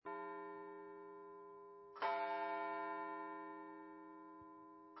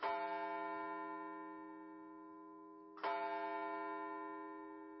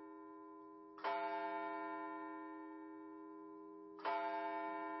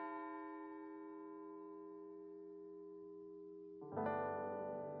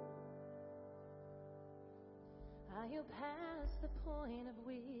Are you past the point of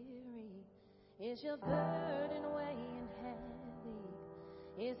weary? Is your burden weighing heavy?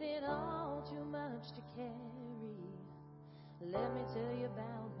 Is it all too much to carry? Let me tell you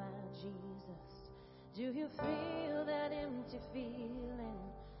about my Jesus. Do you feel that empty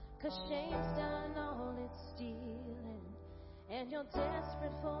feeling? 'Cause shame's done all it's stealing, and you're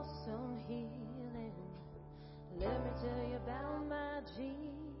desperate for some healing. Let me tell you about my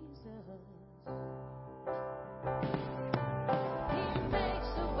Jesus. He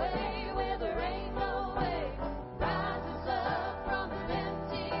makes a way where there ain't no way. Rises up from an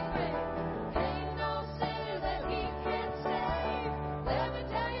empty grave. Ain't no sinner that he can't save. Let me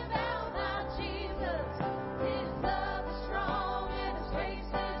tell you about my Jesus. His love is strong and his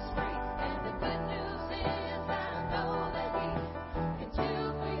grace is free. And the good news is I know that he can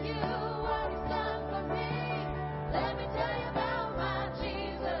do for you what he's done for me. Let me tell you about my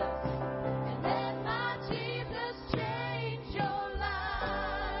Jesus. And let my Jesus change your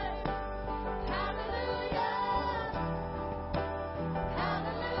life. Hallelujah.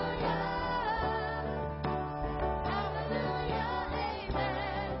 Hallelujah. Hallelujah.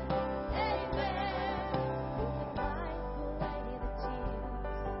 Amen. Amen. Who can wipe away the tears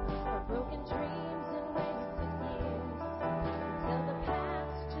for broken dreams and wasted years? Tell the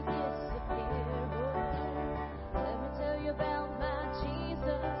past to disappear. Oh, let me tell you about my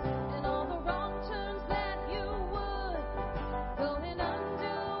Jesus and all the wrong turns that you would go and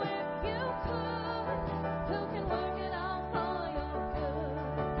undo if you could. Who can work it all for your good?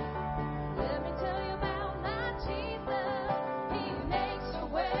 Let me tell you about my Jesus. He makes a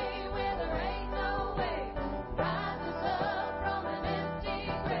way where there ain't no way. Rises up from an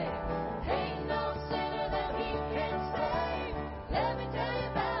empty grave. Ain't no sinner that he can't save. Let me tell you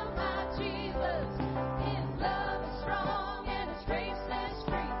about my Jesus. His love is strong and his grace is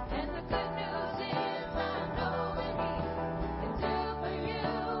free. And the good news is I know that he can do for you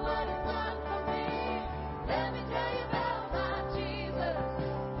what he's done for me. Let me tell you about my Jesus.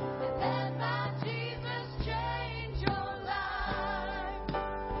 And let my Jesus change your life.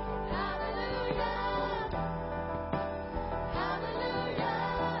 Hallelujah. Hallelujah.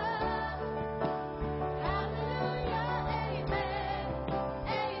 Hallelujah. Amen.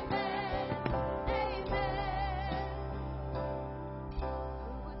 Amen. Amen.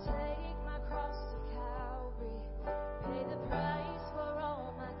 Who would take my cross to Calvary, pay the price for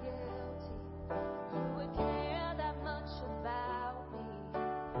all my guilty? Who would care that much about me?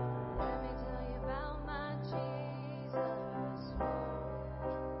 Let me tell you about my Jesus.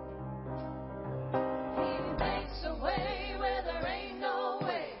 He makes a way where there ain't no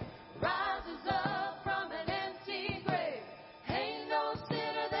way. Rises up from an empty grave. Ain't no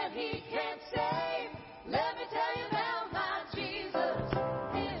sinner that he can't save. Let me tell you about my Jesus.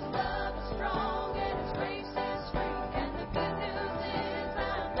 His love is strong and his grace is free. And the good news is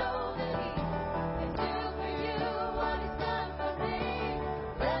I know that he can do for you what he's done for me.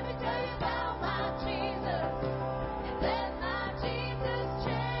 Let me tell you about my Jesus. And let my Jesus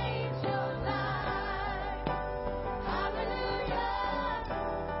change your life. Hallelujah.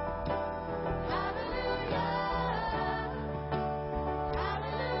 Hallelujah.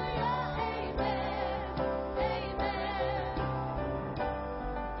 Hallelujah. Amen. Amen.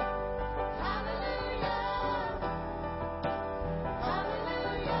 Hallelujah.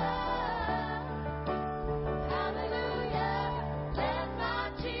 Hallelujah. Hallelujah. Let my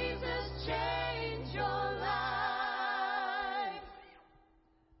Jesus change your life.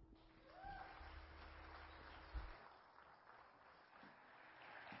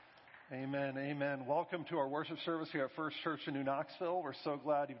 Amen, amen. Welcome to our worship service here at First Church in New Knoxville. We're so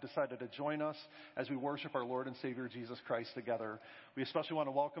glad you've decided to join us as we worship our Lord and Savior Jesus Christ together. We especially want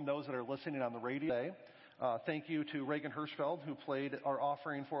to welcome those that are listening on the radio today. Thank you to Reagan Hirschfeld, who played our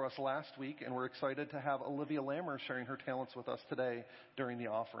offering for us last week, and we're excited to have Olivia Lammer sharing her talents with us today during the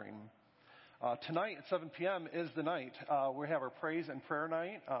offering. Tonight at 7 p.m. is the night. We have our praise and prayer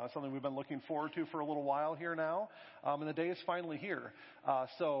night, something we've been looking forward to for a little while here now. And the day is finally here.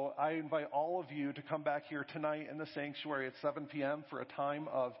 So I invite all of you to come back here tonight in the sanctuary at 7 p.m. for a time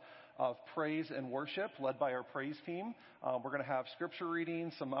of praise and worship led by our praise team. We're going to have scripture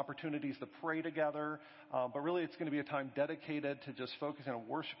reading, some opportunities to pray together. But really it's going to be a time dedicated to just focusing on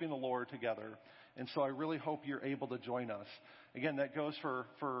worshiping the Lord together. And so I really hope you're able to join us. Again, that goes for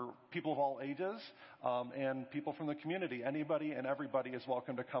people of all ages and people from the community. Anybody and everybody is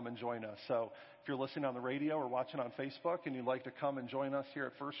welcome to come and join us. So if you're listening on the radio or watching on Facebook and you'd like to come and join us here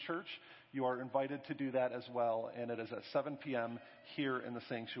at First Church, you are invited to do that as well. And it is at 7 p.m. here in the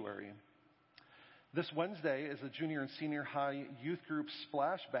sanctuary. This Wednesday is the junior and senior high youth group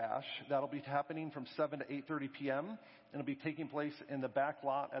Splash Bash. That'll be happening from 7 to 8:30 p.m. and it'll be taking place in the back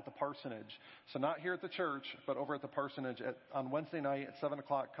lot at the parsonage. So not here at the church, but over at the parsonage on Wednesday night at 7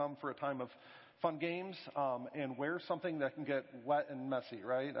 o'clock. Come for a time of fun games and wear something that can get wet and messy,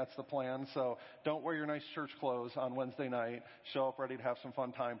 right? That's the plan. So don't wear your nice church clothes on Wednesday night. Show up ready to have some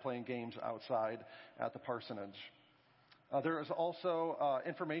fun time playing games outside at the parsonage. There is also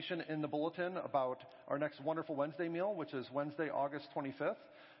information in the bulletin about our next Wonderful Wednesday meal, which is Wednesday, August 25th.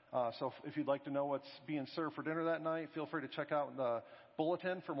 So if you'd like to know what's being served for dinner that night, feel free to check out the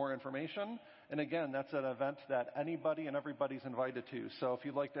bulletin for more information. And again, that's an event that anybody and everybody's invited to. So if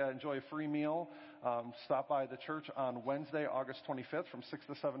you'd like to enjoy a free meal, stop by the church on Wednesday, August 25th from 6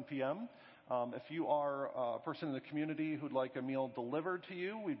 to 7 p.m. If you are a person in the community who'd like a meal delivered to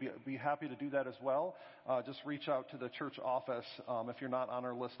you, we'd be happy to do that as well. Just reach out to the church office if you're not on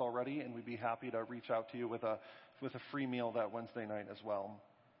our list already, and we'd be happy to reach out to you with a free meal that Wednesday night as well.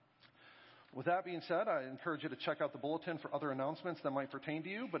 With that being said, I encourage you to check out the bulletin for other announcements that might pertain to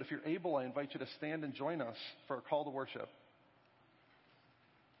you. But if you're able, I invite you to stand and join us for our call to worship.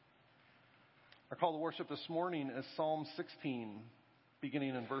 Our call to worship this morning is Psalm 16,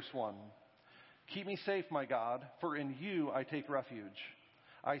 beginning in verse 1. Keep me safe, my God, for in you I take refuge.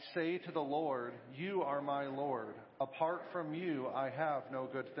 I say to the Lord, you are my Lord. Apart from you, I have no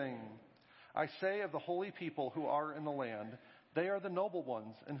good thing. I say of the holy people who are in the land, they are the noble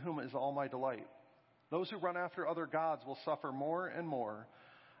ones in whom is all my delight. Those who run after other gods will suffer more and more.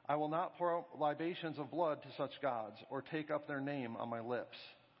 I will not pour out libations of blood to such gods or take up their name on my lips.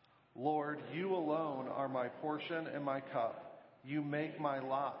 Lord, you alone are my portion and my cup. You make my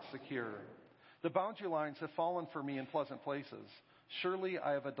lot secure. The boundary lines have fallen for me in pleasant places. Surely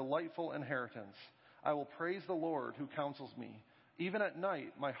I have a delightful inheritance. I will praise the Lord who counsels me. Even at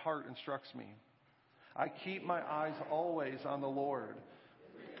night, my heart instructs me. I keep my eyes always on the Lord,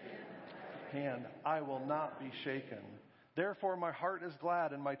 and I will not be shaken. Therefore my heart is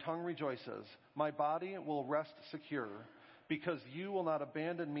glad and my tongue rejoices. My body will rest secure, because you will not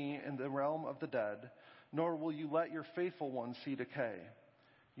abandon me in the realm of the dead, nor will you let your faithful one see decay.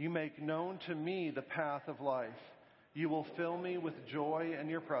 You make known to me the path of life. You will fill me with joy in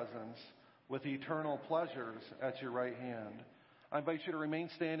your presence, with eternal pleasures at your right hand. I invite you to remain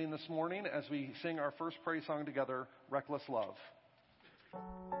standing this morning as we sing our first praise song together, Reckless Love.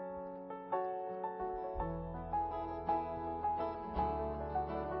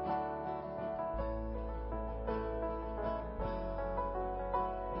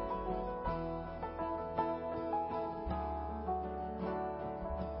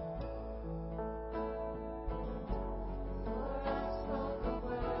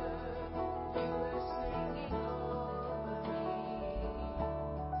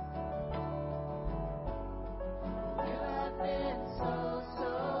 Been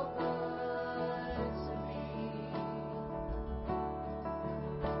so good.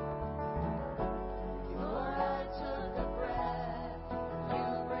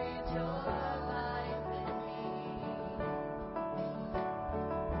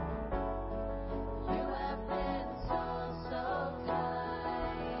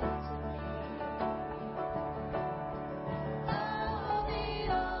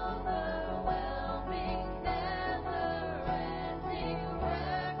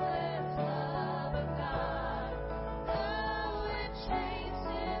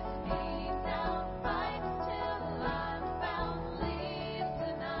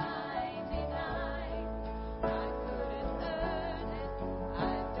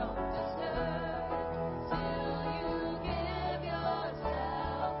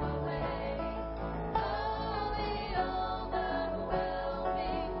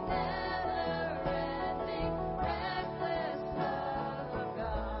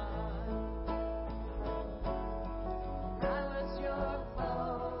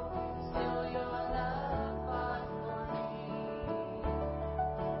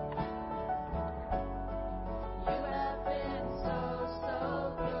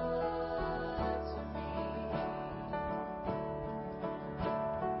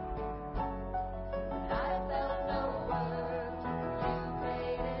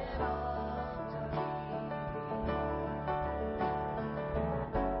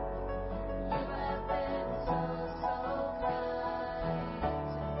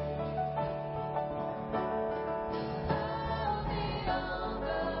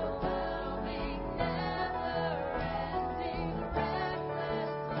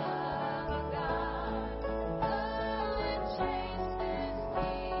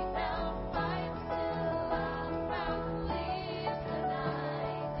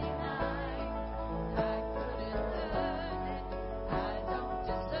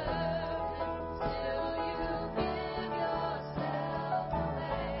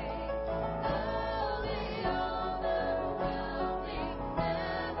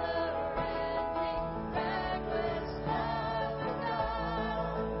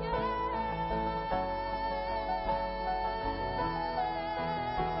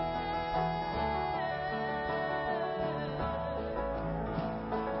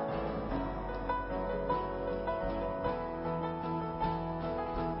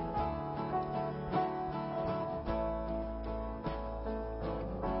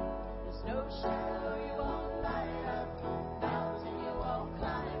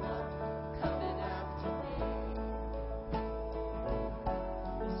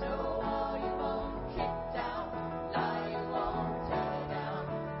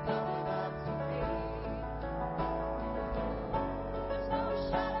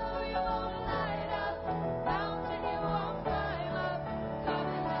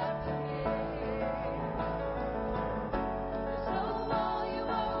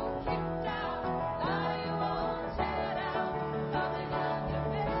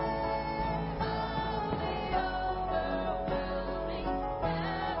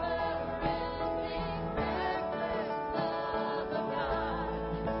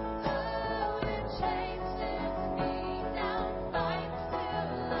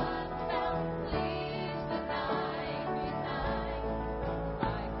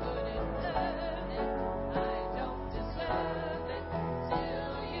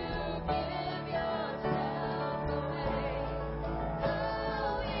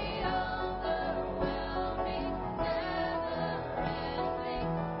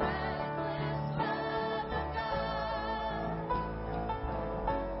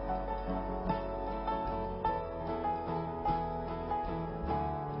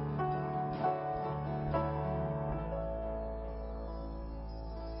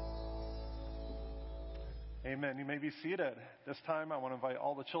 Amen. You may be seated. This time I want to invite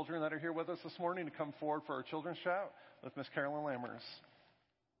all the children that are here with us this morning to come forward for our children's shout with Miss Carolyn Lammers.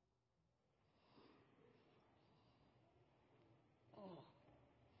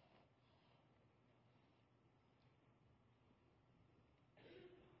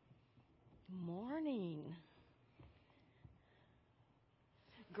 Morning.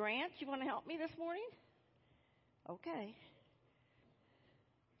 Grant, you want to help me this morning? Okay.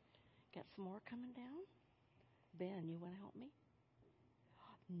 Got some more coming down? Ben, you want to help me?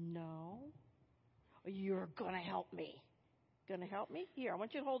 No. You're going to help me. Going to help me? Here, I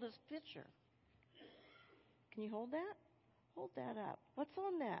want you to hold this picture. Can you hold that? Hold that up. What's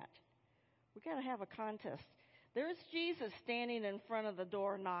on that? We got to have a contest. There's Jesus standing in front of the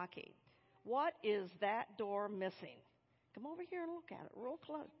door knocking. What is that door missing? Come over here and look at it real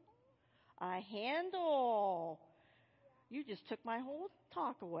close. A handle. You just took my whole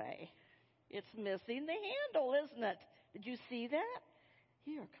talk away. It's missing the handle, isn't it? Did you see that?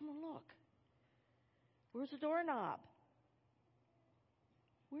 Here, come and look. Where's the doorknob?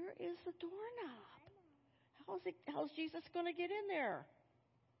 Where is the doorknob? How's Jesus going to get in there?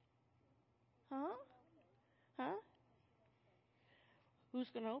 Huh? Who's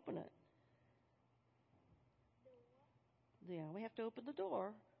going to open it? Yeah, we have to open the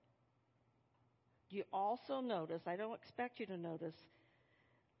door. Do you also notice, I don't expect you to notice,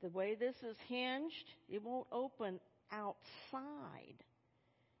 the way this is hinged, it won't open outside.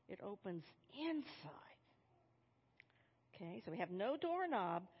 It opens inside. Okay, so we have no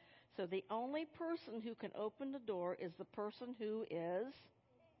doorknob, so the only person who can open the door is the person who is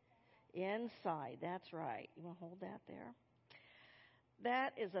inside. That's right. You want to hold that there?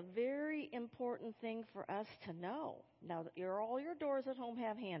 That is a very important thing for us to know. Now, all your doors at home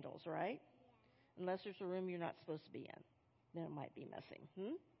have handles, right? Yeah. Unless there's a room you're not supposed to be in. Then it might be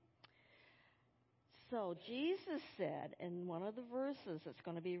missing. So Jesus said in one of the verses that's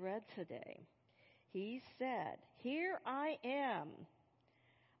going to be read today, he said, "Here I am.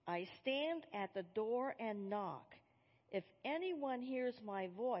 I stand at the door and knock. If anyone hears my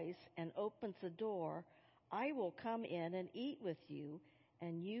voice and opens the door, I will come in and eat with you,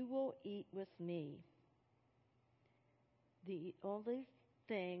 and you will eat with me." The only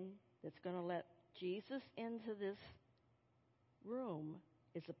thing that's going to let Jesus into this room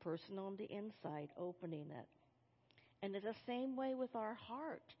is the person on the inside opening it. And it's the same way with our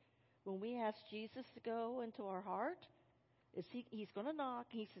heart. When we ask Jesus to go into our heart, he's going to knock.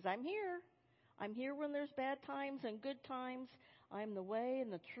 He says, "I'm here. I'm here when there's bad times and good times. I'm the way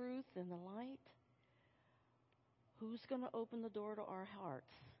and the truth and the light." Who's going to open the door to our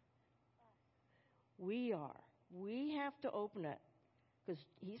hearts? We are. We have to open it, because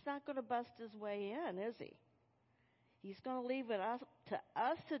he's not going to bust his way in, is he? He's going to leave it up to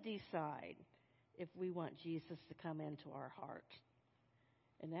us to decide if we want Jesus to come into our heart.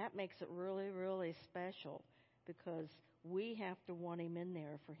 And that makes it really, really special, because we have to want him in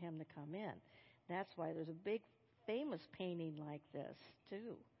there for him to come in. That's why there's a big famous painting like this,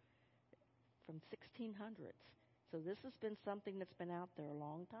 too, from 1600s. So this has been something that's been out there a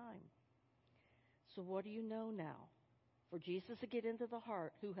long time. So what do you know now? For Jesus to get into the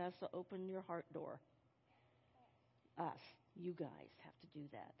heart, who has to open your heart door? Us. You guys have to do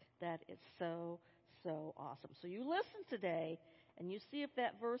that. That is so, so awesome. So you listen today, and you see if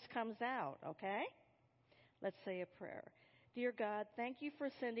that verse comes out, okay? Let's say a prayer. Dear God, thank you for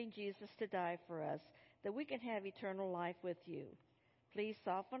sending Jesus to die for us, that we can have eternal life with you. Please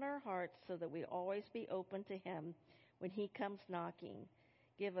soften our hearts so that we always be open to him when he comes knocking.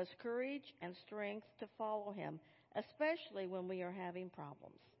 Give us courage and strength to follow him, especially when we are having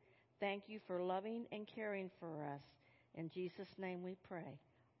problems. Thank you for loving and caring for us. In Jesus' name we pray.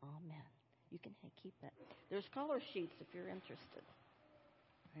 Amen. You can keep that. There's color sheets if you're interested.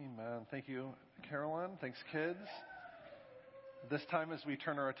 Amen. Thank you, Carolyn. Thanks, kids. This time, as we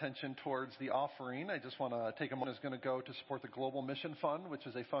turn our attention towards the offering, I just want to take a moment. It's going to go to support the Global Mission Fund, which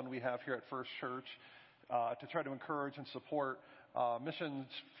is a fund we have here at First Church to try to encourage and support missions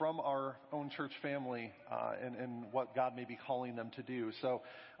from our own church family and what God may be calling them to do. So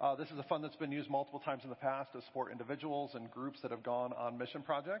this is a fund that's been used multiple times in the past to support individuals and groups that have gone on mission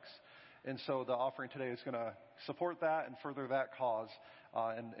projects. And so the offering today is going to support that and further that cause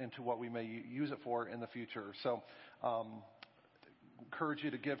and to what we may use it for in the future. So encourage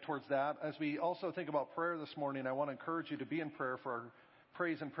you to give towards that. As we also think about prayer this morning, I want to encourage you to be in prayer for our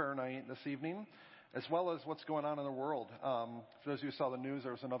praise and prayer night this evening, as well as what's going on in the world. For those of you who saw the news,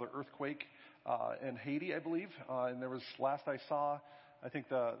 there was another earthquake in Haiti, I believe. And there was, last I saw, I think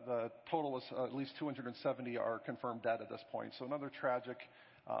the total was at least 270 are confirmed dead at this point. So another tragic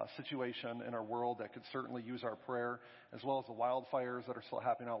situation in our world that could certainly use our prayer, as well as the wildfires that are still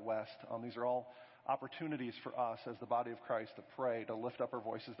happening out west. These are all opportunities for us as the body of Christ to pray, to lift up our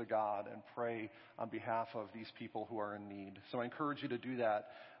voices to God and pray on behalf of these people who are in need. So I encourage you to do that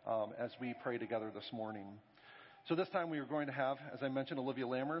as we pray together this morning. So this time we are going to have, as I mentioned, Olivia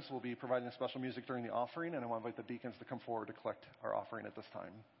Lammers will be providing the special music during the offering, and I want to invite the deacons to come forward to collect our offering at this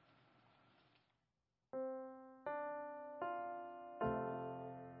time.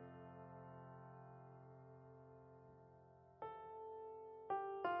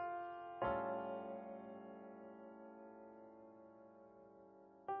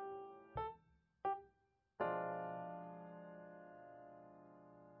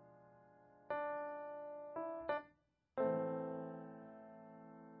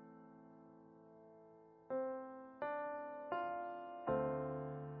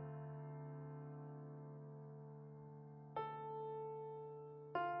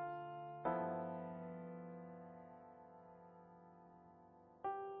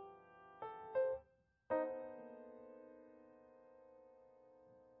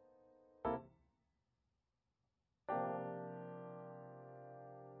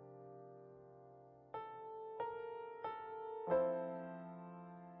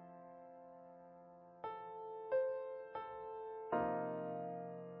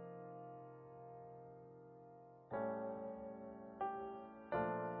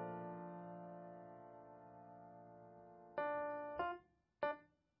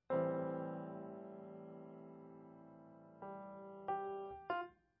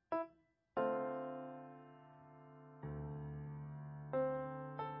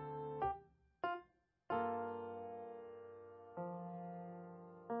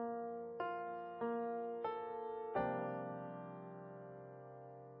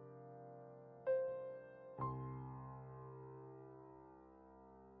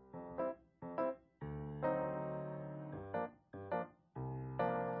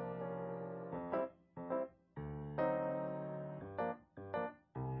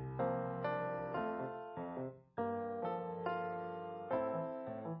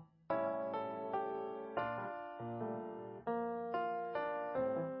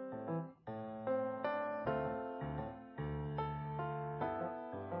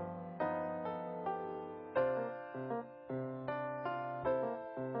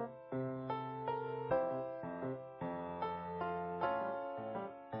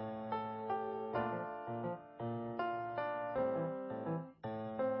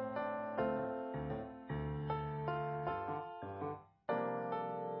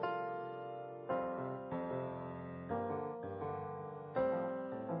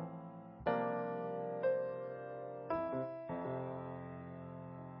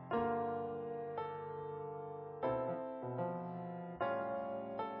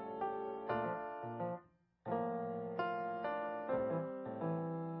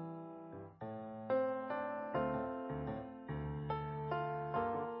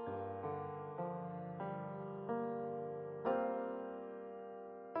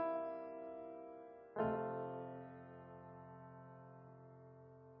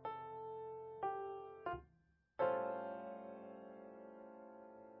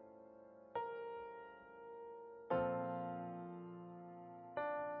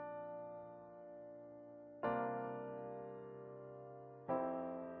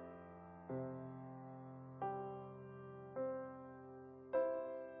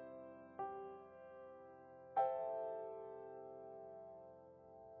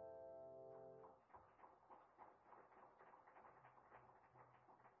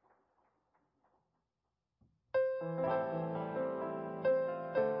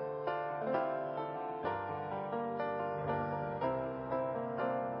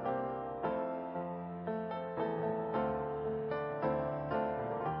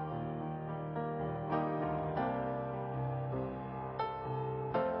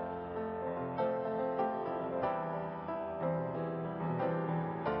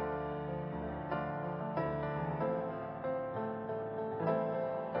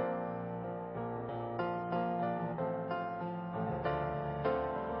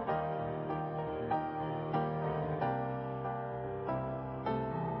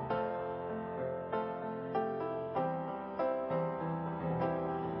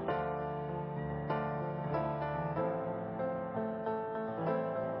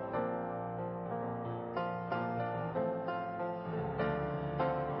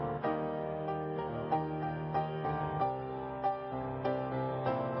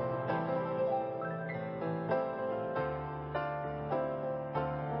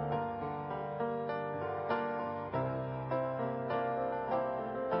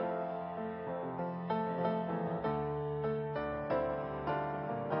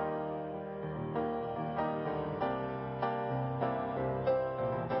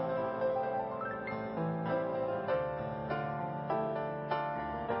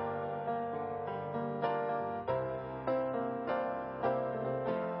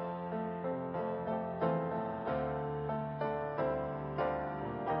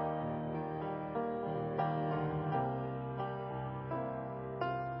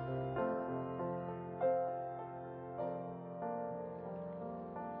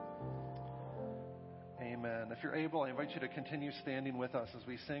 If you're able, I invite you to continue standing with us as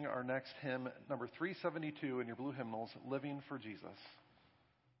we sing our next hymn, number 372 in your blue hymnals, Living for Jesus.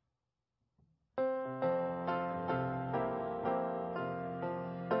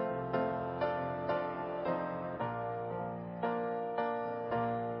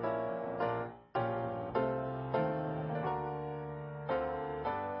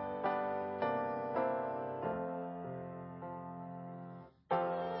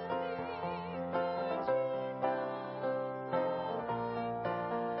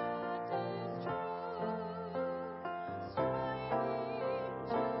 Striving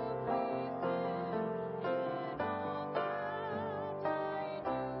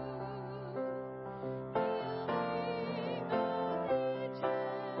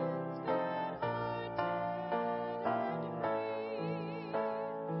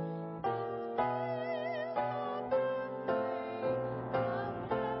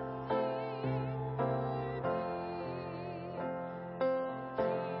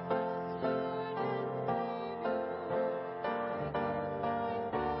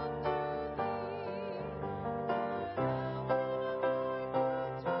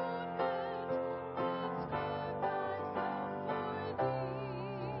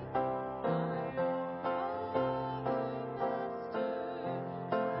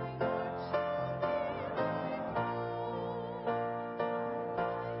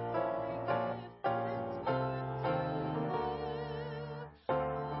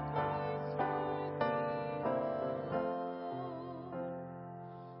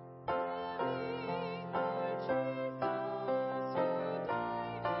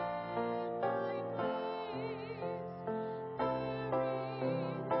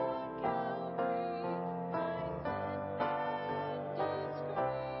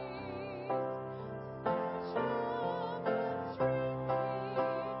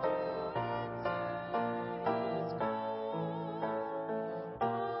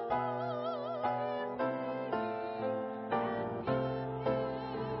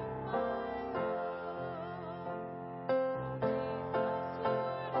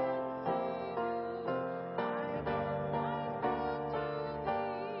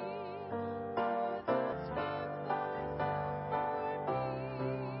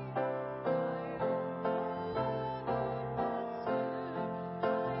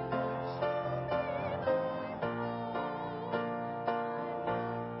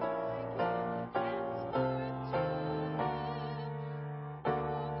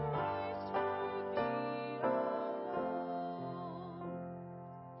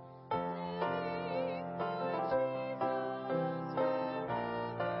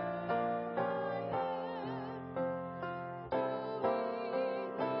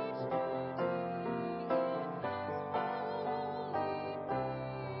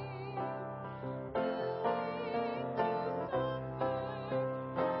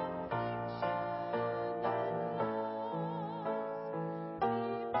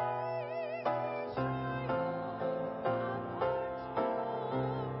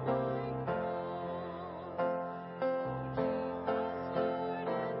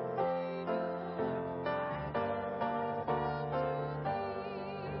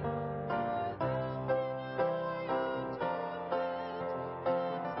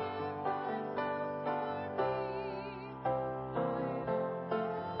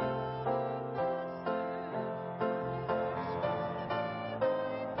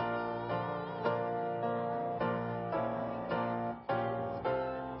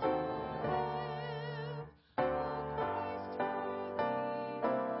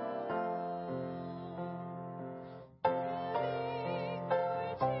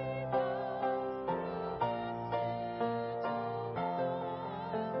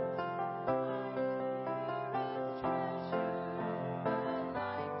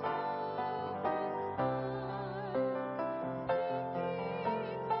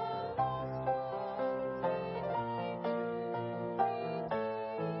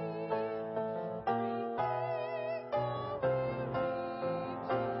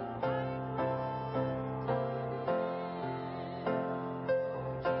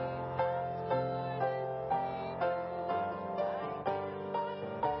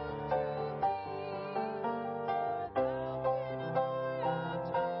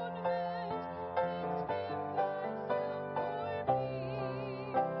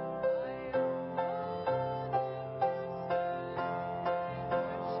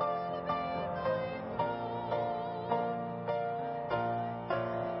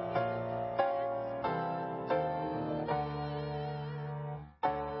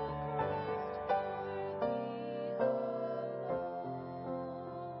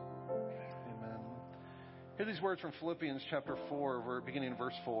Hear these words from Philippians chapter 4, beginning in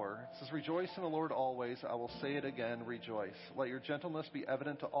verse 4. It says, "Rejoice in the Lord always. I will say it again, rejoice. Let your gentleness be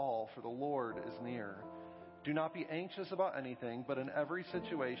evident to all, for the Lord is near. Do not be anxious about anything, but in every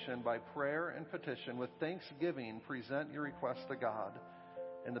situation, by prayer and petition, with thanksgiving, present your requests to God.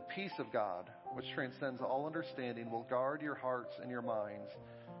 And the peace of God, which transcends all understanding, will guard your hearts and your minds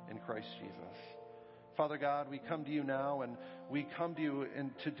in Christ Jesus." Father God, we come to you now, and we come to you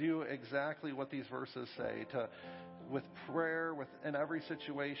to do exactly what these verses say. With prayer, in every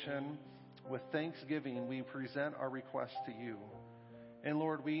situation, with thanksgiving, we present our requests to you. And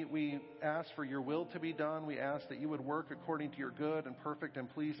Lord, we ask for your will to be done. We ask that you would work according to your good and perfect and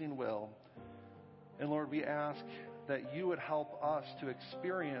pleasing will. And Lord, we ask that you would help us to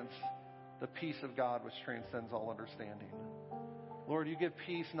experience the peace of God which transcends all understanding. Lord, you give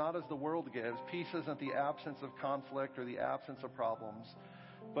peace not as the world gives. Peace isn't the absence of conflict or the absence of problems,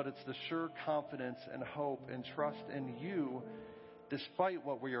 but it's the sure confidence and hope and trust in you despite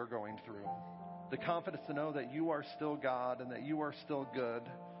what we are going through. The confidence to know that you are still God and that you are still good,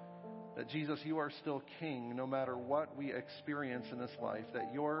 that Jesus, you are still King no matter what we experience in this life,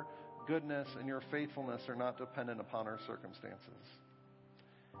 that your goodness and your faithfulness are not dependent upon our circumstances.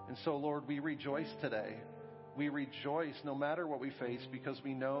 And so, Lord, we rejoice today. We rejoice no matter what we face because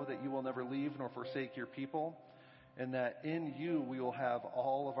we know that you will never leave nor forsake your people, and that in you we will have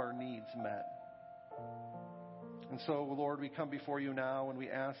all of our needs met. And so, Lord, we come before you now and we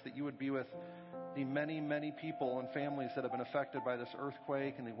ask that you would be with the many, many people and families that have been affected by this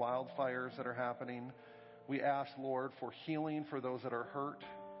earthquake and the wildfires that are happening. We ask, Lord, for healing for those that are hurt.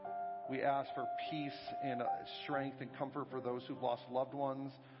 We ask for peace and strength and comfort for those who've lost loved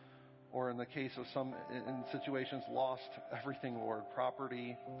ones, or in the case of some in situations lost everything, Lord,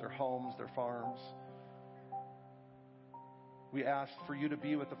 property, their homes, their farms. We ask for you to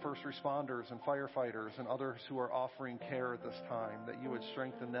be with the first responders and firefighters and others who are offering care at this time, that you would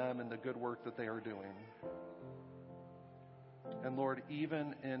strengthen them in the good work that they are doing. And Lord,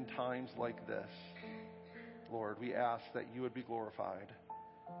 even in times like this, Lord, we ask that you would be glorified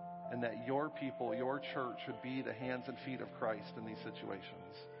and that your people, your church, would be the hands and feet of Christ in these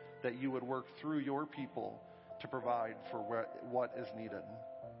situations, that you would work through your people to provide for what is needed.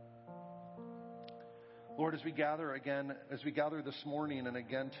 Lord, as we gather this morning and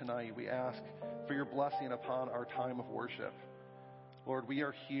again tonight, we ask for your blessing upon our time of worship. Lord, we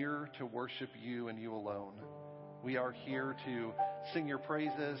are here to worship you and you alone. We are here to sing your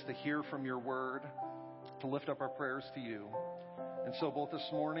praises, to hear from your word, to lift up our prayers to you. And so both this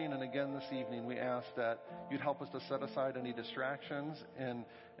morning and again this evening, we ask that you'd help us to set aside any distractions and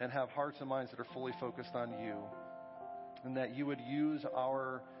have hearts and minds that are fully focused on you. And that you would use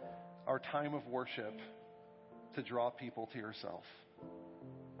our time of worship to draw people to yourself.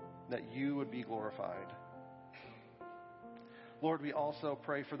 That you would be glorified. Lord, we also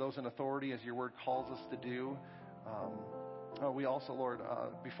pray for those in authority as your word calls us to do. We also, Lord,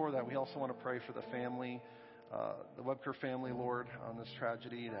 before that, we also want to pray for the family, the Webker family, Lord, on this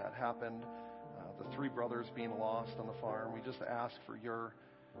tragedy that happened, the three brothers being lost on the farm. We just ask for your,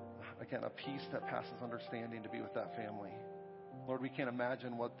 again, a peace that passes understanding to be with that family. Lord, we can't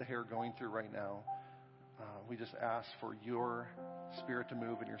imagine what they're going through right now. We just ask for your spirit to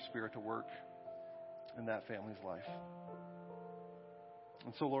move and your spirit to work in that family's life.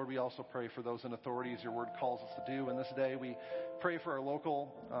 And so, Lord, we also pray for those in authority as your word calls us to do. And this day we pray for our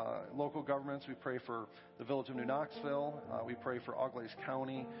local governments. We pray for the village of New Knoxville. We pray for Auglaize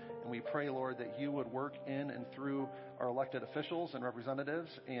County. And we pray, Lord, that you would work in and through our elected officials and representatives.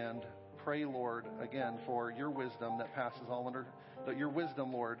 And pray, Lord, again, for your wisdom that passes all that your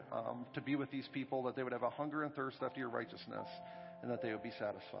wisdom, Lord, to be with these people, that they would have a hunger and thirst after your righteousness, and that they would be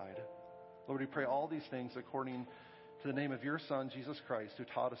satisfied. Lord, we pray all these things according to the name of your Son, Jesus Christ, who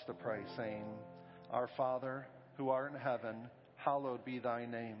taught us to pray, saying, Our Father, who art in heaven, hallowed be thy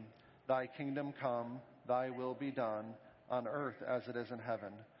name. Thy kingdom come, thy will be done, on earth as it is in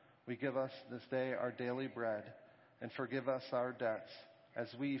heaven. We give us this day our daily bread, and forgive us our debts, as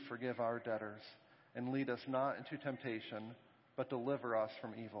we forgive our debtors. And lead us not into temptation, but deliver us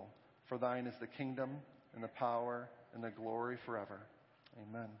from evil. For thine is the kingdom, and the power, and the glory forever.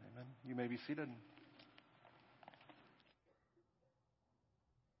 Amen. Amen. You may be seated.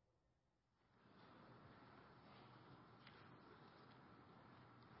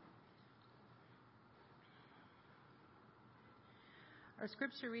 Our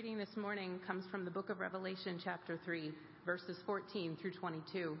scripture reading this morning comes from the book of Revelation, chapter 3, verses 14 through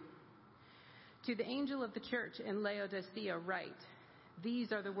 22. To the angel of the church in Laodicea write,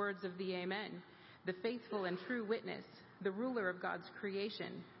 These are the words of the Amen, the faithful and true witness, the ruler of God's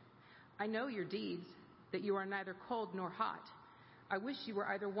creation. I know your deeds. that you are neither cold nor hot. I wish you were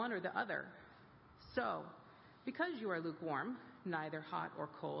either one or the other. So, because you are lukewarm, neither hot or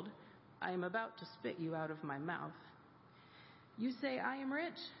cold, I am about to spit you out of my mouth. You say, I am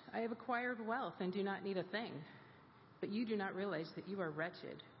rich, I have acquired wealth and do not need a thing. But you do not realize that you are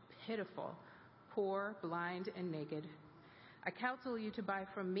wretched, pitiful, poor, blind, and naked. I counsel you to buy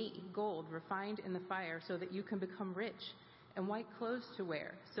from me gold refined in the fire so that you can become rich, and white clothes to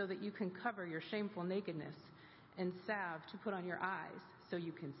wear so that you can cover your shameful nakedness, and salve to put on your eyes so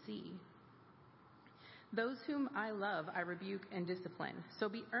you can see. Those whom I love I rebuke and discipline, so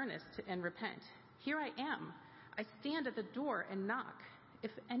be earnest and repent. Here I am. I stand at the door and knock.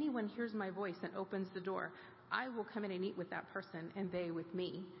 If anyone hears my voice and opens the door, I will come in and eat with that person, and they with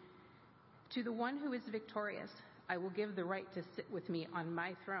me. To the one who is victorious, I will give the right to sit with me on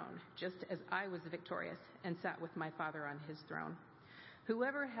my throne, just as I was victorious and sat with my Father on his throne.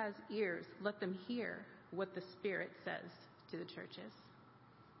 Whoever has ears, let them hear what the Spirit says to the churches.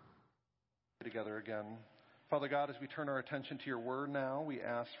 Together again. Father God, as we turn our attention to your word now, we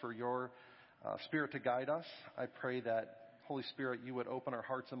ask for your Spirit to guide us. I pray that, Holy Spirit, you would open our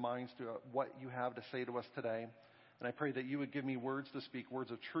hearts and minds to what you have to say to us today. And I pray that you would give me words to speak,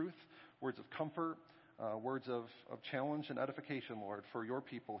 words of truth, words of comfort, words of challenge and edification, Lord, for your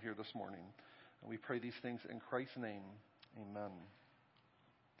people here this morning. And we pray these things in Christ's name. Amen.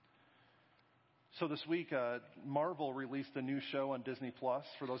 So this week, Marvel released a new show on Disney Plus.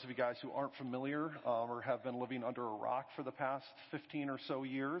 For those of you guys who aren't familiar or have been living under a rock for the past 15 or so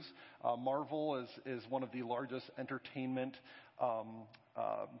years, Marvel is one of the largest entertainment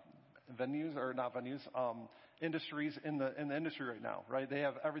industries in the industry right now, right? They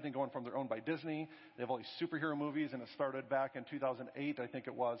have everything going from they're owned by Disney. They have all these superhero movies, and it started back in 2008, I think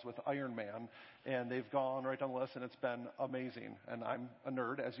it was, with Iron Man. And they've gone right down the list, and it's been amazing. And I'm a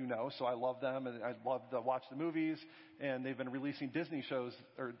nerd, as you know, so I love them, and I love to watch the movies. And they've been releasing Disney shows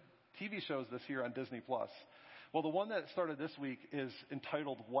or TV shows this year on Disney Plus. Well, the one that started this week is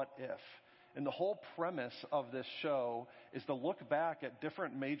entitled What If? And the whole premise of this show is to look back at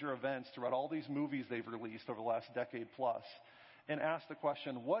different major events throughout all these movies they've released over the last decade plus and ask the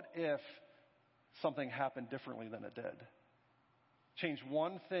question, what if something happened differently than it did? Change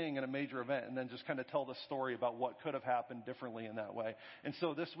one thing in a major event and then just kind of tell the story about what could have happened differently in that way. And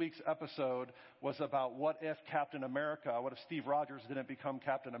so this week's episode was about what if Captain America, what if Steve Rogers didn't become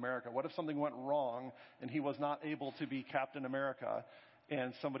Captain America? What if something went wrong and he was not able to be Captain America?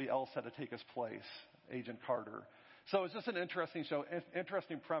 And somebody else had to take his place, Agent Carter. So it's just an interesting show,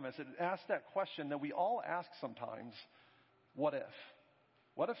 interesting premise. It asks that question that we all ask sometimes, what if?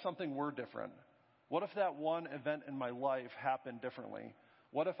 What if something were different? What if that one event in my life happened differently?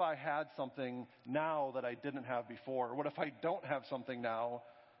 What if I had something now that I didn't have before? What if I don't have something now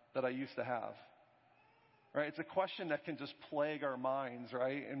that I used to have? Right? It's a question that can just plague our minds,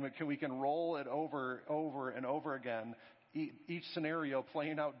 right? And we can roll it over and over again, each scenario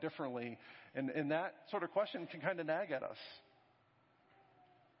playing out differently. And that sort of question can kind of nag at us.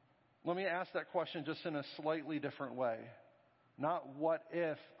 Let me ask that question just in a slightly different way. Not what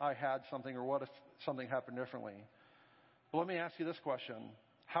if I had something or what if something happened differently. But let me ask you this question.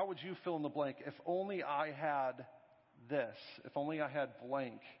 How would you fill in the blank? If only I had this, if only I had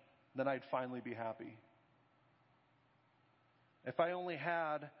blank, then I'd finally be happy. If I only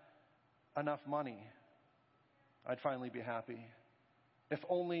had enough money, I'd finally be happy. If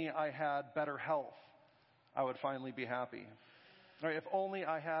only I had better health, I would finally be happy. Right? If only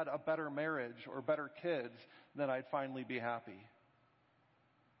I had a better marriage or better kids, then I'd finally be happy.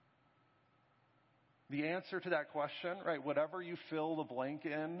 The answer to that question, right, whatever you fill the blank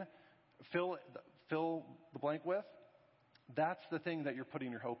with, that's the thing that you're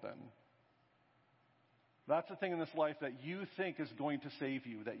putting your hope in. That's the thing in this life that you think is going to save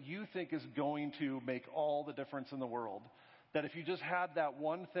you, that you think is going to make all the difference in the world. That if you just had that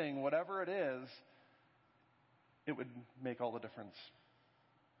one thing, whatever it is, it would make all the difference.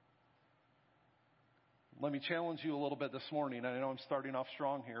 Let me challenge you a little bit this morning. I know I'm starting off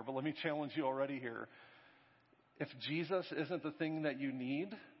strong here, but let me challenge you already here. If Jesus isn't the thing that you need,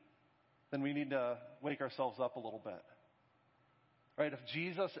 then we need to wake ourselves up a little bit. Right? If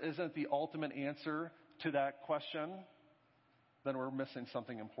Jesus isn't the ultimate answer to that question, then we're missing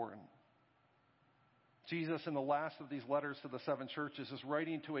something important. Jesus, in the last of these letters to the 7 churches, is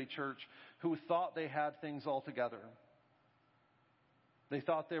writing to a church who thought they had things all together. They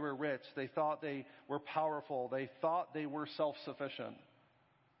thought they were rich. They thought they were powerful. They thought they were self-sufficient.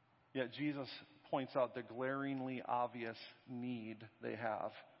 Yet Jesus points out the glaringly obvious need they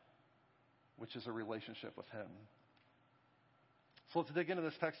have, which is a relationship with Him. So let's dig into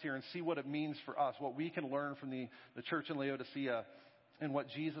this text here and see what it means for us, what we can learn from the church in Laodicea and what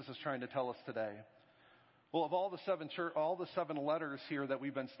Jesus is trying to tell us today. Well, of all the seven letters here that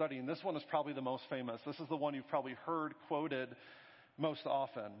we've been studying, this one is probably the most famous. This is the one you've probably heard quoted most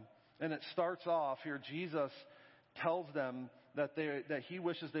often. And it starts off here, Jesus tells them that he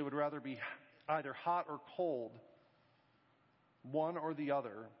wishes they would rather be either hot or cold, one or the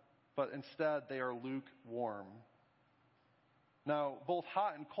other, but instead they are lukewarm. Now, both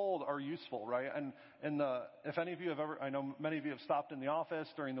hot and cold are useful, right? And if any of you have ever, I know many of you have stopped in the office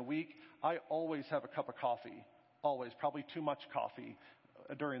during the week. I always have a cup of coffee. Always. Probably too much coffee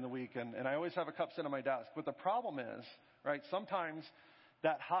during the week. And I always have a cup sitting on my desk. But the problem is, right, sometimes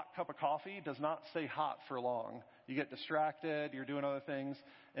that hot cup of coffee does not stay hot for long. You get distracted, you're doing other things,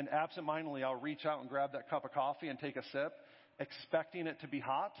 and absentmindedly I'll reach out and grab that cup of coffee and take a sip, expecting it to be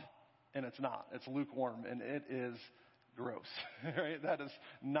hot, and it's not. It's lukewarm, and it is gross. Right? That is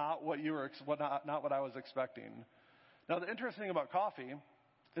not what not what I was expecting. Now, the interesting thing about coffee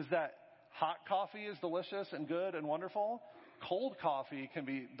is that hot coffee is delicious and good and wonderful. Cold coffee can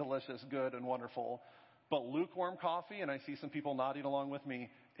be delicious, good, and wonderful. But lukewarm coffee, and I see some people nodding along with me,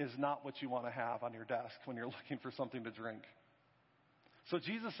 is not what you want to have on your desk when you're looking for something to drink. So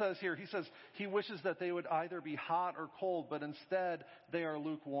Jesus says here, he says he wishes that they would either be hot or cold, but instead they are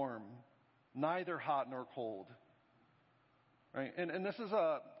lukewarm, neither hot nor cold. Right? And this is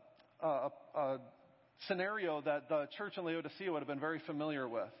a scenario that the church in Laodicea would have been very familiar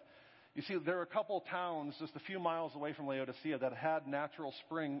with. You see, there are a couple towns just a few miles away from Laodicea that had natural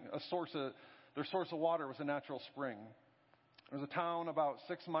spring, their source of water was a natural spring. There's a town about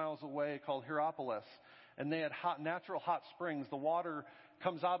 6 miles away called Hierapolis, and they had natural hot springs. The water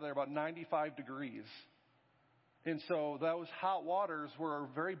comes out of there about 95 degrees. And so those hot waters were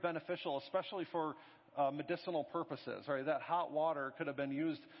very beneficial, especially for medicinal purposes. Right? That hot water could have been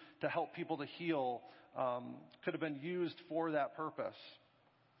used to help people to heal, could have been used for that purpose.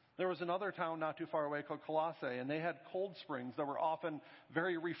 There was another town not too far away called Colossae, and they had cold springs that were often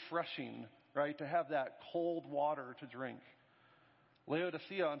very refreshing, right, to have that cold water to drink.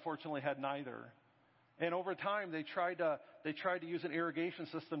 Laodicea, unfortunately, had neither. And over time, they tried to use an irrigation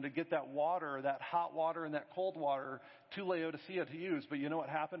system to get that water, that hot water and that cold water, to Laodicea to use. But you know what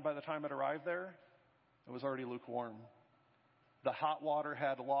happened by the time it arrived there? It was already lukewarm. The hot water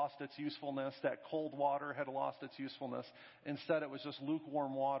had lost its usefulness. That cold water had lost its usefulness. Instead, it was just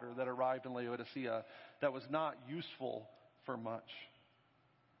lukewarm water that arrived in Laodicea that was not useful for much.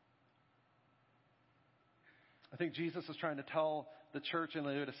 I think Jesus is trying to tell the church in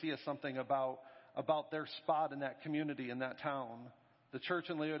Laodicea something about their spot in that community, in that town. The church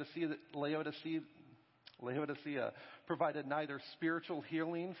in Laodicea provided neither spiritual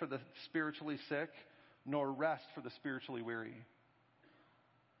healing for the spiritually sick nor rest for the spiritually weary.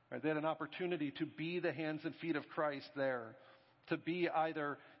 Right? They had an opportunity to be the hands and feet of Christ there, to be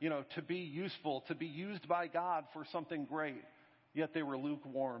either, to be useful, to be used by God for something great, yet they were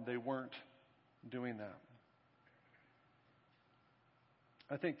lukewarm. They weren't doing that.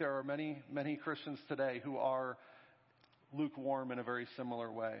 I think there are many, many Christians today who are lukewarm in a very similar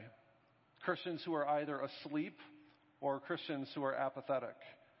way. Christians who are either asleep or Christians who are apathetic.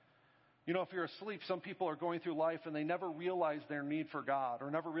 If you're asleep, some people are going through life and they never realize their need for God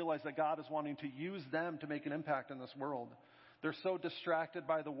or never realize that God is wanting to use them to make an impact in this world. They're so distracted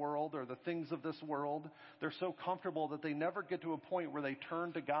by the world or the things of this world. They're so comfortable that they never get to a point where they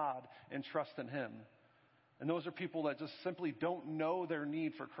turn to God and trust in Him. And those are people that just simply don't know their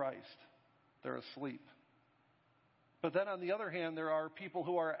need for Christ. They're asleep. But then on the other hand, there are people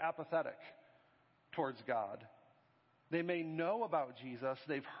who are apathetic towards God. They may know about Jesus.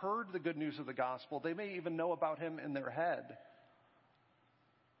 They've heard the good news of the gospel. They may even know about Him in their head,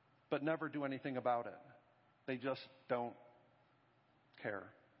 but never do anything about it. They just don't care.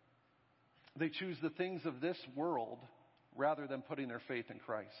 They choose the things of this world rather than putting their faith in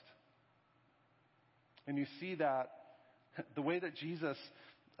Christ. And you see that the way that Jesus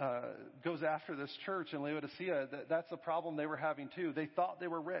goes after this church in Laodicea, that's the problem they were having too. They thought they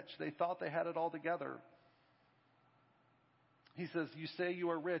were rich. They thought they had it all together. He says, "You say you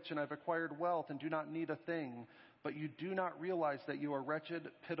are rich and have acquired wealth and do not need a thing, but you do not realize that you are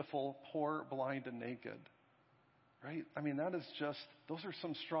wretched, pitiful, poor, blind, and naked." Right? I mean, those are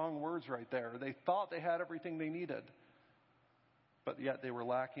some strong words right there. They thought they had everything they needed, but yet they were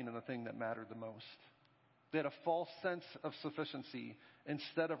lacking in the thing that mattered the most. They had a false sense of sufficiency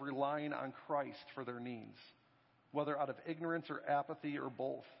instead of relying on Christ for their needs, whether out of ignorance or apathy or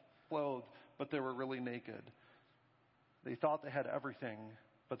both. Clothed, but they were really naked. They thought they had everything,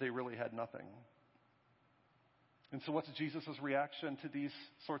 but they really had nothing. And so what's Jesus' reaction to these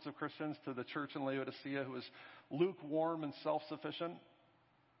sorts of Christians, to the church in Laodicea who is lukewarm and self-sufficient?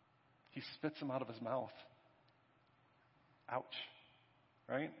 He spits them out of his mouth. Ouch.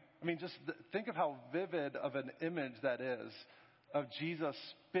 Right? I mean, just think of how vivid of an image that is of Jesus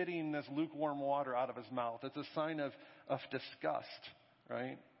spitting this lukewarm water out of his mouth. It's a sign of disgust,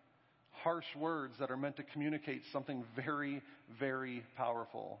 right? Harsh words that are meant to communicate something very, very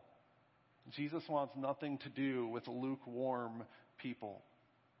powerful. Jesus wants nothing to do with lukewarm people.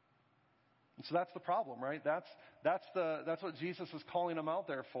 And so that's the problem, right? That's what Jesus is calling them out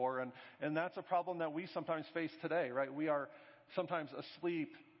there for. And that's a problem that we sometimes face today, right? We are sometimes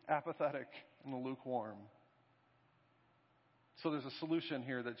asleep, apathetic, and lukewarm. So there's a solution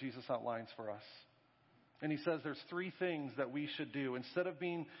here that Jesus outlines for us. And he says there's 3 things that we should do. Instead of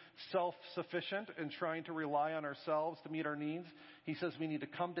being self-sufficient and trying to rely on ourselves to meet our needs, he says we need to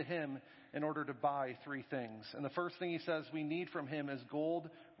come to him in order to buy 3 things. And the first thing he says we need from him is gold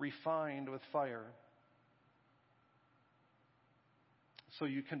refined with fire. So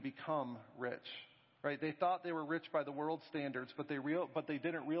you can become rich. Right? They thought they were rich by the world's standards, but they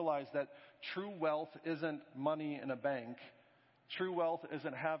didn't realize that true wealth isn't money in a bank. True wealth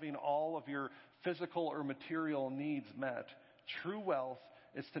isn't having all of your physical or material needs met. True wealth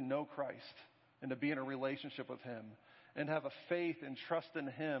is to know Christ and to be in a relationship with him and have a faith and trust in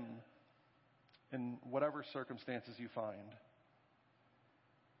him in whatever circumstances you find.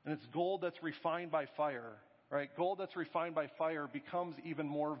 And it's gold that's refined by fire. Right? Gold that's refined by fire becomes even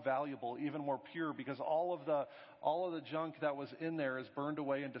more valuable, even more pure, because all of the junk that was in there is burned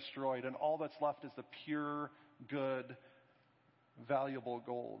away and destroyed, and all that's left is the pure, good, valuable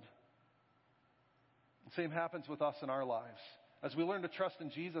gold. The same happens with us in our lives. As we learn to trust in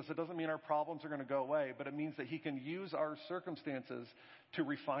Jesus, it doesn't mean our problems are going to go away, but it means that he can use our circumstances to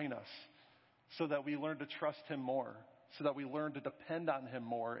refine us so that we learn to trust him more, so that we learn to depend on him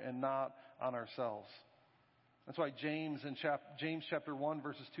more and not on ourselves. That's why James chapter 1,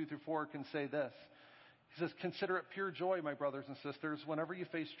 verses 2 through 4 can say this. He says, "Consider it pure joy, my brothers and sisters, whenever you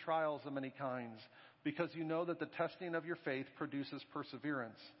face trials of many kinds, because you know that the testing of your faith produces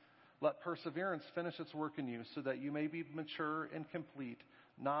perseverance. Let perseverance finish its work in you, so that you may be mature and complete,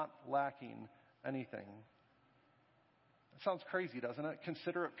 not lacking anything." That sounds crazy, doesn't it?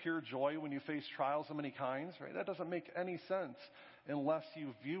 Consider it pure joy when you face trials of many kinds, right? That doesn't make any sense unless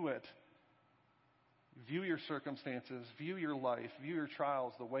you view your circumstances, view your life, view your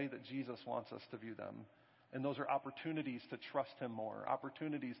trials the way that Jesus wants us to view them. And those are opportunities to trust him more,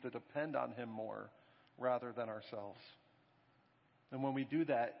 opportunities to depend on him more rather than ourselves. And when we do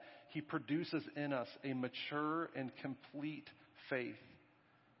that, he produces in us a mature and complete faith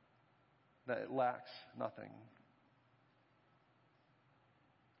that lacks nothing.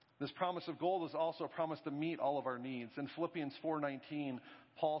 This promise of gold is also a promise to meet all of our needs. In Philippians 4:19,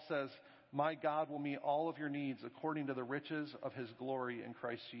 Paul says, "My God will meet all of your needs according to the riches of his glory in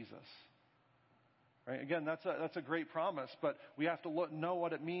Christ Jesus." Right? Again, that's a great promise, but we have to know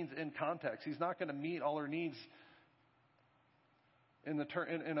what it means in context. He's not going to meet all our needs in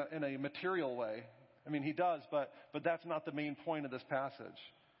a material way. I mean, he does, but that's not the main point of this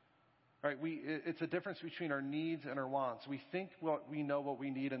passage. Right? It's a difference between our needs and our wants. We think we know what we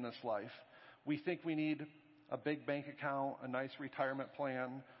need in this life. We think we need a big bank account, a nice retirement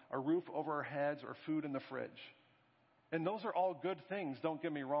plan, a roof over our heads, or food in the fridge. And those are all good things, don't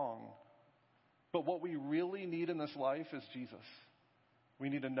get me wrong. But what we really need in this life is Jesus. We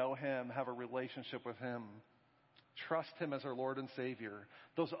need to know him, have a relationship with him, trust him as our Lord and Savior.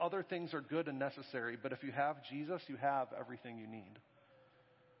 Those other things are good and necessary, but if you have Jesus, you have everything you need.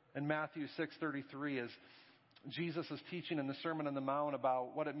 In Matthew 6:33, as Jesus is teaching in the Sermon on the Mount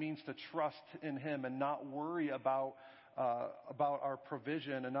about what it means to trust in him and not worry about our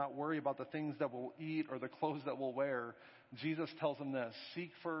provision and not worry about the things that we'll eat or the clothes that we'll wear, Jesus tells them this: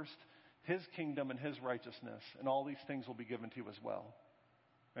 seek first his kingdom and his righteousness, and all these things will be given to you as well.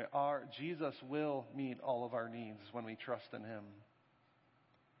 Right? Jesus will meet all of our needs when we trust in him.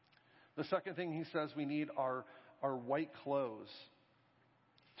 The second thing he says we need are white clothes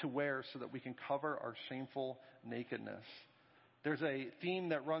to wear so that we can cover our shameful nakedness. There's a theme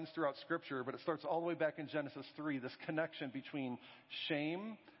that runs throughout Scripture, but it starts all the way back in Genesis 3, this connection between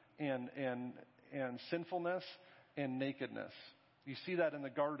shame and sinfulness and nakedness. You see that in the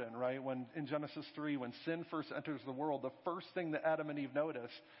garden, right? When in Genesis 3, when sin first enters the world, the first thing that Adam and Eve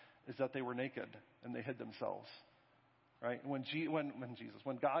notice is that they were naked and they hid themselves. Right? When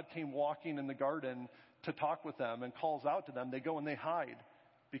God came walking in the garden to talk with them and calls out to them, they go and they hide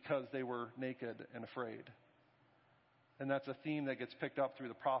because they were naked and afraid. And that's a theme that gets picked up through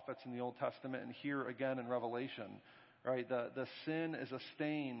the prophets in the Old Testament and here again in Revelation, right? The sin is a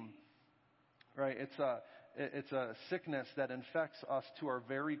stain, right? It's a sickness that infects us to our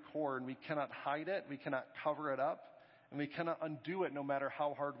very core, and we cannot hide it, we cannot cover it up, and we cannot undo it no matter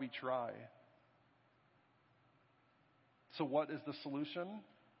how hard we try. So what is the solution?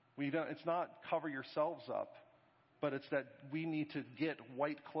 It's not cover yourselves up, but it's that we need to get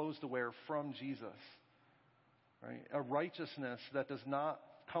white clothes to wear from Jesus. Right? A righteousness that does not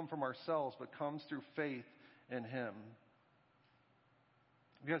come from ourselves, but comes through faith in Him.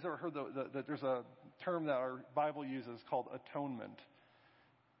 Have you guys ever heard that there's a term that our Bible uses called atonement?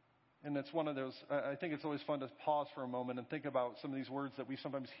 And it's one of those, I think it's always fun to pause for a moment and think about some of these words that we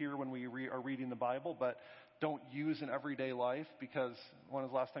sometimes hear when we are reading the Bible, but don't use in everyday life, because when was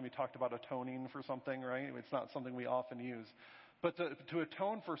the last time you talked about atoning for something, right? It's not something we often use. But to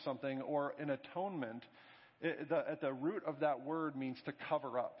atone for something, or an atonement, at the root of that word means to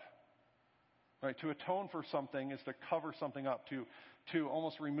cover up. Right? To atone for something is to cover something up, to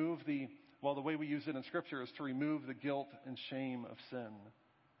almost remove the way we use it in Scripture is to remove the guilt and shame of sin.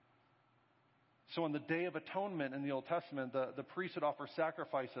 So on the Day of Atonement in the Old Testament, the priest would offer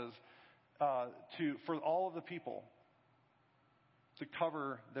sacrifices for all of the people to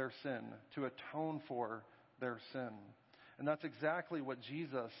cover their sin, to atone for their sin. And that's exactly what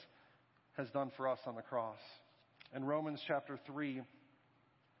Jesus has done for us on the cross. In Romans chapter 3,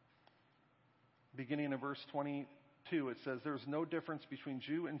 beginning in verse 22, it says, "There is no difference between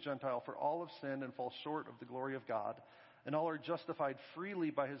Jew and Gentile, for all have sinned and fall short of the glory of God, and all are justified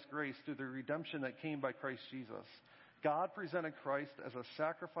freely by His grace through the redemption that came by Christ Jesus. God presented Christ as a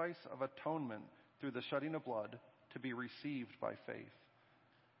sacrifice of atonement through the shedding of blood to be received by faith."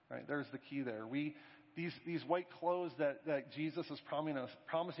 Right? There's the key there. These white clothes that Jesus is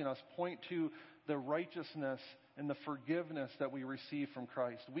promising us point to the righteousness and the forgiveness that we receive from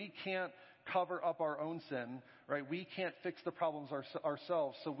Christ. We can't cover up our own sin, right? We can't fix the problems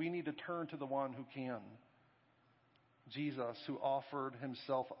ourselves, so we need to turn to the one who can. Jesus, who offered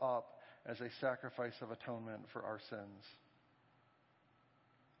Himself up as a sacrifice of atonement for our sins.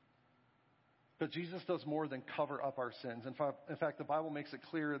 But Jesus does more than cover up our sins. In fact, the Bible makes it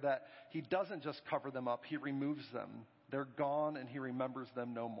clear that He doesn't just cover them up, He removes them. They're gone and He remembers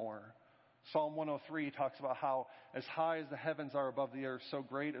them no more. Psalm 103 talks about how as high as the heavens are above the earth, so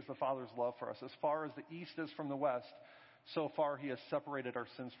great is the Father's love for us. As far as the east is from the west, so far He has separated our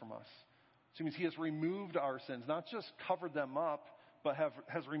sins from us. So it means He has removed our sins, not just covered them up, but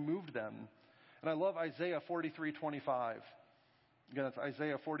has removed them. And I love Isaiah 43:25. Again, it's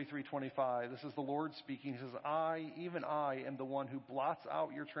Isaiah 43:25. This is the Lord speaking. He says, "I, even I, am the one who blots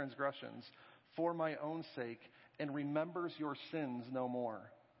out your transgressions for my own sake and remembers your sins no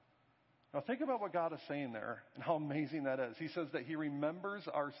more." Now think about what God is saying there and how amazing that is. He says that He remembers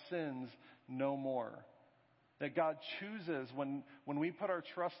our sins no more. That God chooses when we put our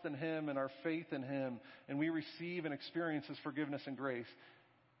trust in Him and our faith in Him and we receive and experience His forgiveness and grace,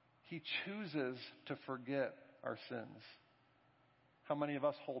 He chooses to forget our sins. How many of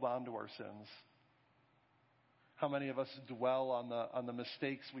us hold on to our sins? How many of us dwell on the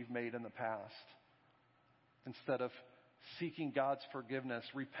mistakes we've made in the past instead of seeking God's forgiveness,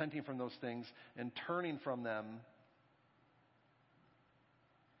 repenting from those things, and turning from them?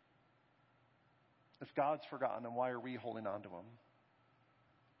 If God's forgotten them, why are we holding on to them?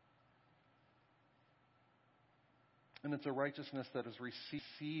 And it's a righteousness that is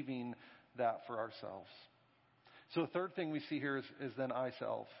receiving that for ourselves. So the third thing we see here is then I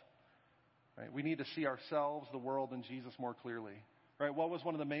self. Right? We need to see ourselves, the world, and Jesus more clearly. Right? What was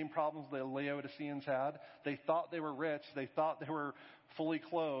one of the main problems the Laodiceans had? They thought they were rich. They thought they were fully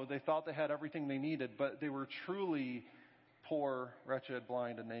clothed. They thought they had everything they needed, but they were truly poor, wretched,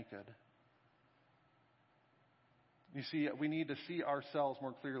 blind, and naked. You see, we need to see ourselves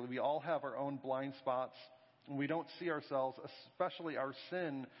more clearly. We all have our own blind spots, and we don't see ourselves, especially our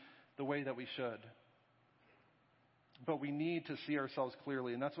sin, the way that we should. But we need to see ourselves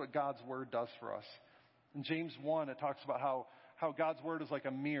clearly, and that's what God's Word does for us. In James 1, it talks about how God's Word is like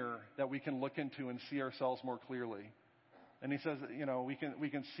a mirror that we can look into and see ourselves more clearly. And he says, we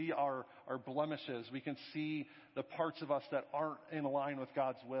can see our blemishes. We can see the parts of us that aren't in line with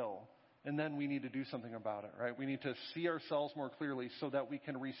God's will. And then we need to do something about it, right? We need to see ourselves more clearly so that we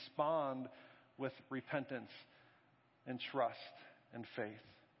can respond with repentance and trust and faith.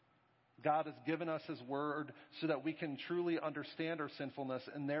 God has given us His Word so that we can truly understand our sinfulness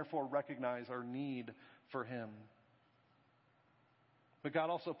and therefore recognize our need for Him. But God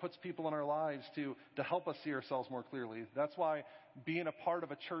also puts people in our lives to help us see ourselves more clearly. That's why being a part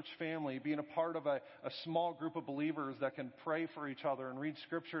of a church family, being a part of a small group of believers that can pray for each other and read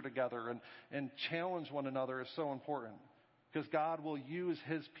Scripture together and challenge one another is so important. Because God will use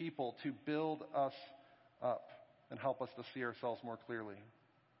His people to build us up and help us to see ourselves more clearly.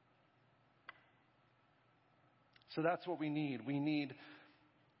 So that's what we need. We need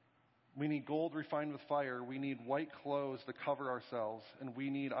gold refined with fire. We need white clothes to cover ourselves. And we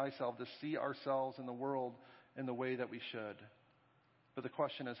need ourselves to see ourselves in the world in the way that we should. But the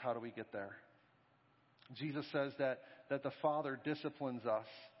question is, how do we get there? Jesus says that the Father disciplines us.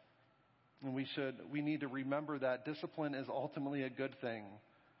 And we need to remember that discipline is ultimately a good thing.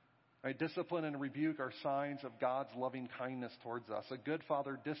 Right? Discipline and rebuke are signs of God's loving kindness towards us. A good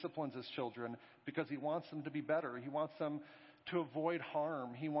father disciplines his children because he wants them to be better. He wants them to avoid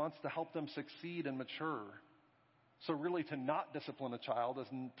harm. He wants to help them succeed and mature. So really, to not discipline a child is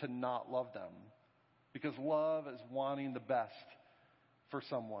to not love them. Because love is wanting the best for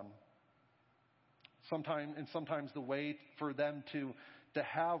someone. Sometimes the way for them to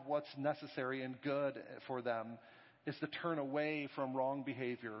have what's necessary and good for them is to turn away from wrong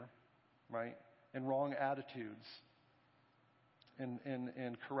behavior, right? And wrong attitudes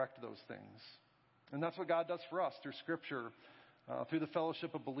and correct those things. And that's what God does for us through Scripture, through the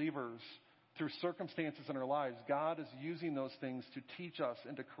fellowship of believers, through circumstances in our lives. God is using those things to teach us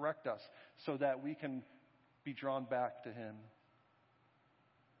and to correct us so that we can be drawn back to Him.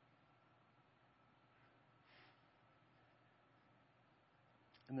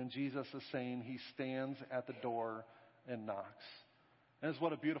 And then Jesus is saying He stands at the door and knocks. And it's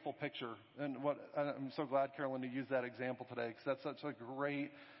what a beautiful picture. And I'm so glad, Carolyn, you used that example today, because that's such a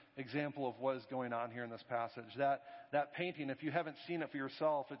great example of what is going on here in this passage. That painting, if you haven't seen it for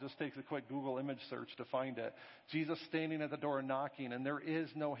yourself, it just takes a quick Google image search to find it. Jesus standing at the door and knocking, and there is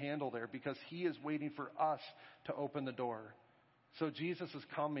no handle there because He is waiting for us to open the door. So Jesus is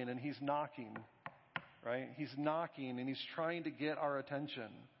coming and He's knocking, right? He's knocking and He's trying to get our attention.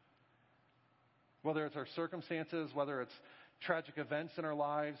 Whether it's our circumstances, whether it's tragic events in our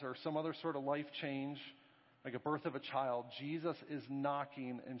lives or some other sort of life change, like a birth of a child, Jesus is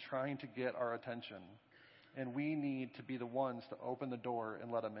knocking and trying to get our attention. And we need to be the ones to open the door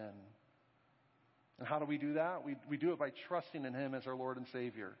and let Him in. And how do we do that? We do it by trusting in Him as our Lord and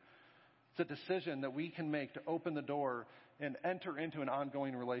Savior. It's a decision that we can make to open the door and enter into an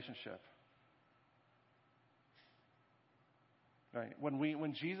ongoing relationship. Right.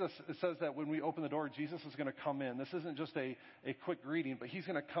 When Jesus, it says that when we open the door, Jesus is going to come in. This isn't just a quick greeting, but He's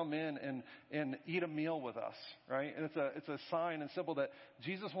going to come in and eat a meal with us, right? And it's a sign and symbol that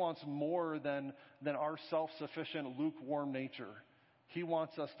Jesus wants more than our self-sufficient, lukewarm nature. He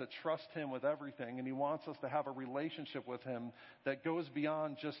wants us to trust Him with everything, and He wants us to have a relationship with Him that goes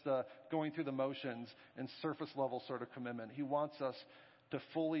beyond just the going through the motions and surface level sort of commitment. He wants us to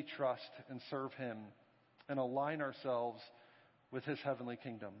fully trust and serve Him and align ourselves with His heavenly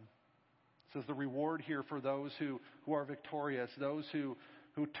kingdom. It says the reward here for those who are victorious, those who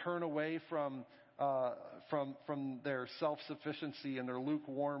turn away from their self-sufficiency and their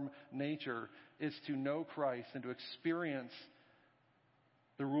lukewarm nature, is to know Christ and to experience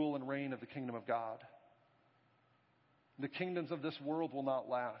the rule and reign of the kingdom of God. The kingdoms of this world will not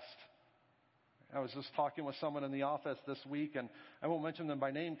last. I was just talking with someone in the office this week, and I won't mention them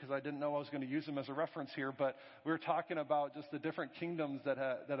by name because I didn't know I was going to use them as a reference here, but we were talking about just the different kingdoms that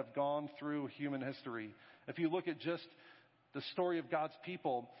have gone through human history. If you look at just the story of God's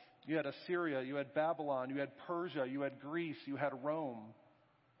people, you had Assyria, you had Babylon, you had Persia, you had Greece, you had Rome.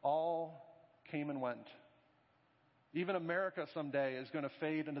 All came and went. Even America someday is going to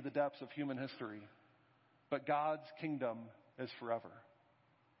fade into the depths of human history. But God's kingdom is forever.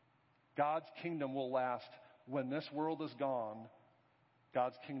 God's kingdom will last. When this world is gone,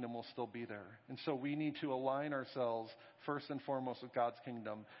 God's kingdom will still be there. And so we need to align ourselves first and foremost with God's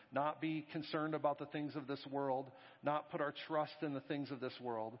kingdom. Not be concerned about the things of this world. Not put our trust in the things of this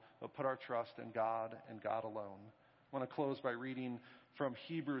world, but put our trust in God and God alone. I want to close by reading from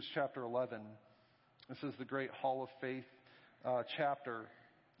Hebrews chapter 11. This is the great Hall of Faith chapter.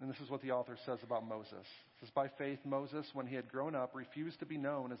 And this is what the author says about Moses. It says, by faith, Moses, when he had grown up, refused to be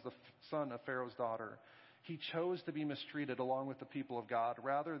known as the son of Pharaoh's daughter. He chose to be mistreated along with the people of God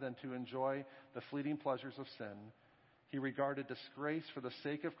rather than to enjoy the fleeting pleasures of sin. He regarded disgrace for the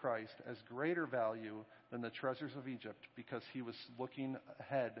sake of Christ as greater value than the treasures of Egypt because he was looking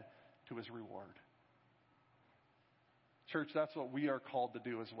ahead to his reward. Church, that's what we are called to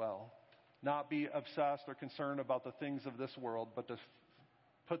do as well. Not be obsessed or concerned about the things of this world, but to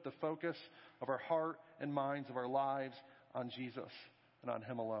put the focus of our heart and minds of our lives on Jesus. and on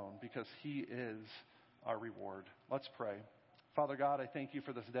Him alone, because He is our reward. Let's pray. Father God, I thank You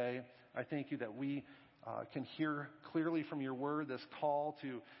for this day. I thank You that we can hear clearly from Your word this call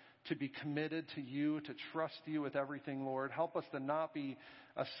to be committed to You, to trust You with everything, Lord. Help us to not be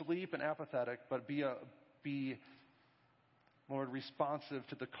asleep and apathetic, but be Lord, responsive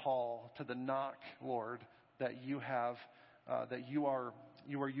to the call, to the knock, Lord, that You have, that you are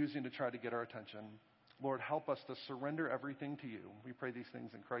using to try to get our attention. Lord, help us to surrender everything to You. We pray these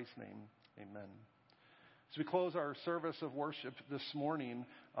things in Christ's name. Amen. As we close our service of worship this morning,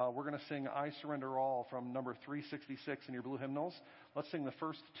 we're going to sing I Surrender All from number 366 in your blue hymnals. Let's sing the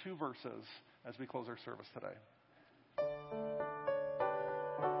first two verses as we close our service today.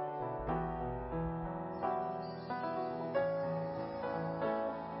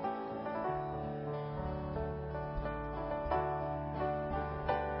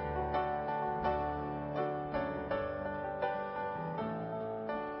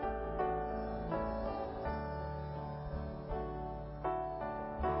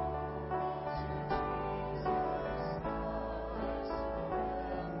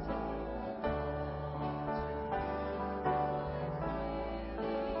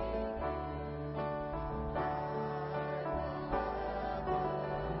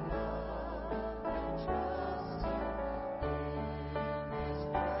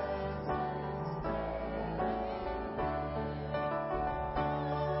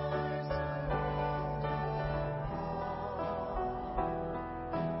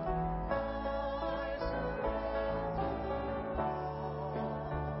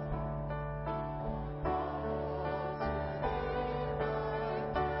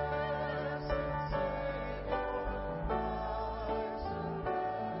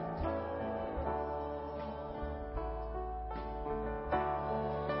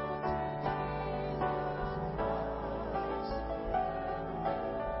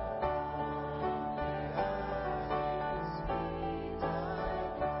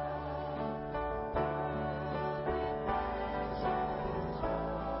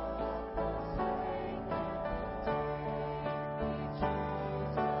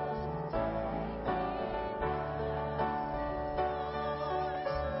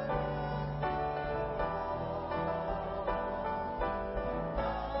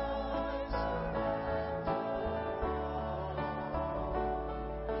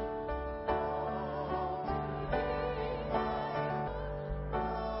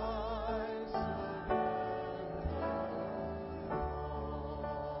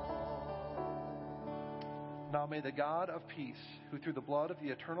 Now may the God of peace, who through the blood of the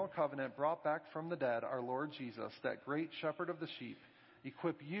eternal covenant brought back from the dead our Lord Jesus, that great shepherd of the sheep,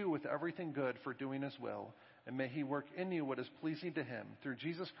 equip you with everything good for doing His will, and may He work in you what is pleasing to Him, through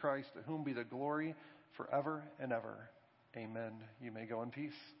Jesus Christ, to whom be the glory forever and ever. Amen. You may go in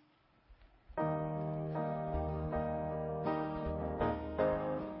peace.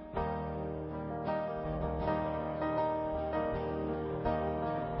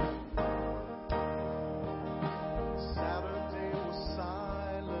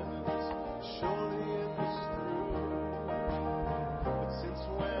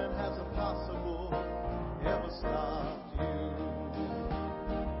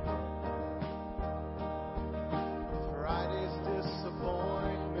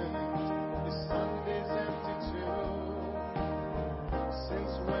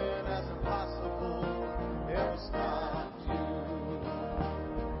 Since when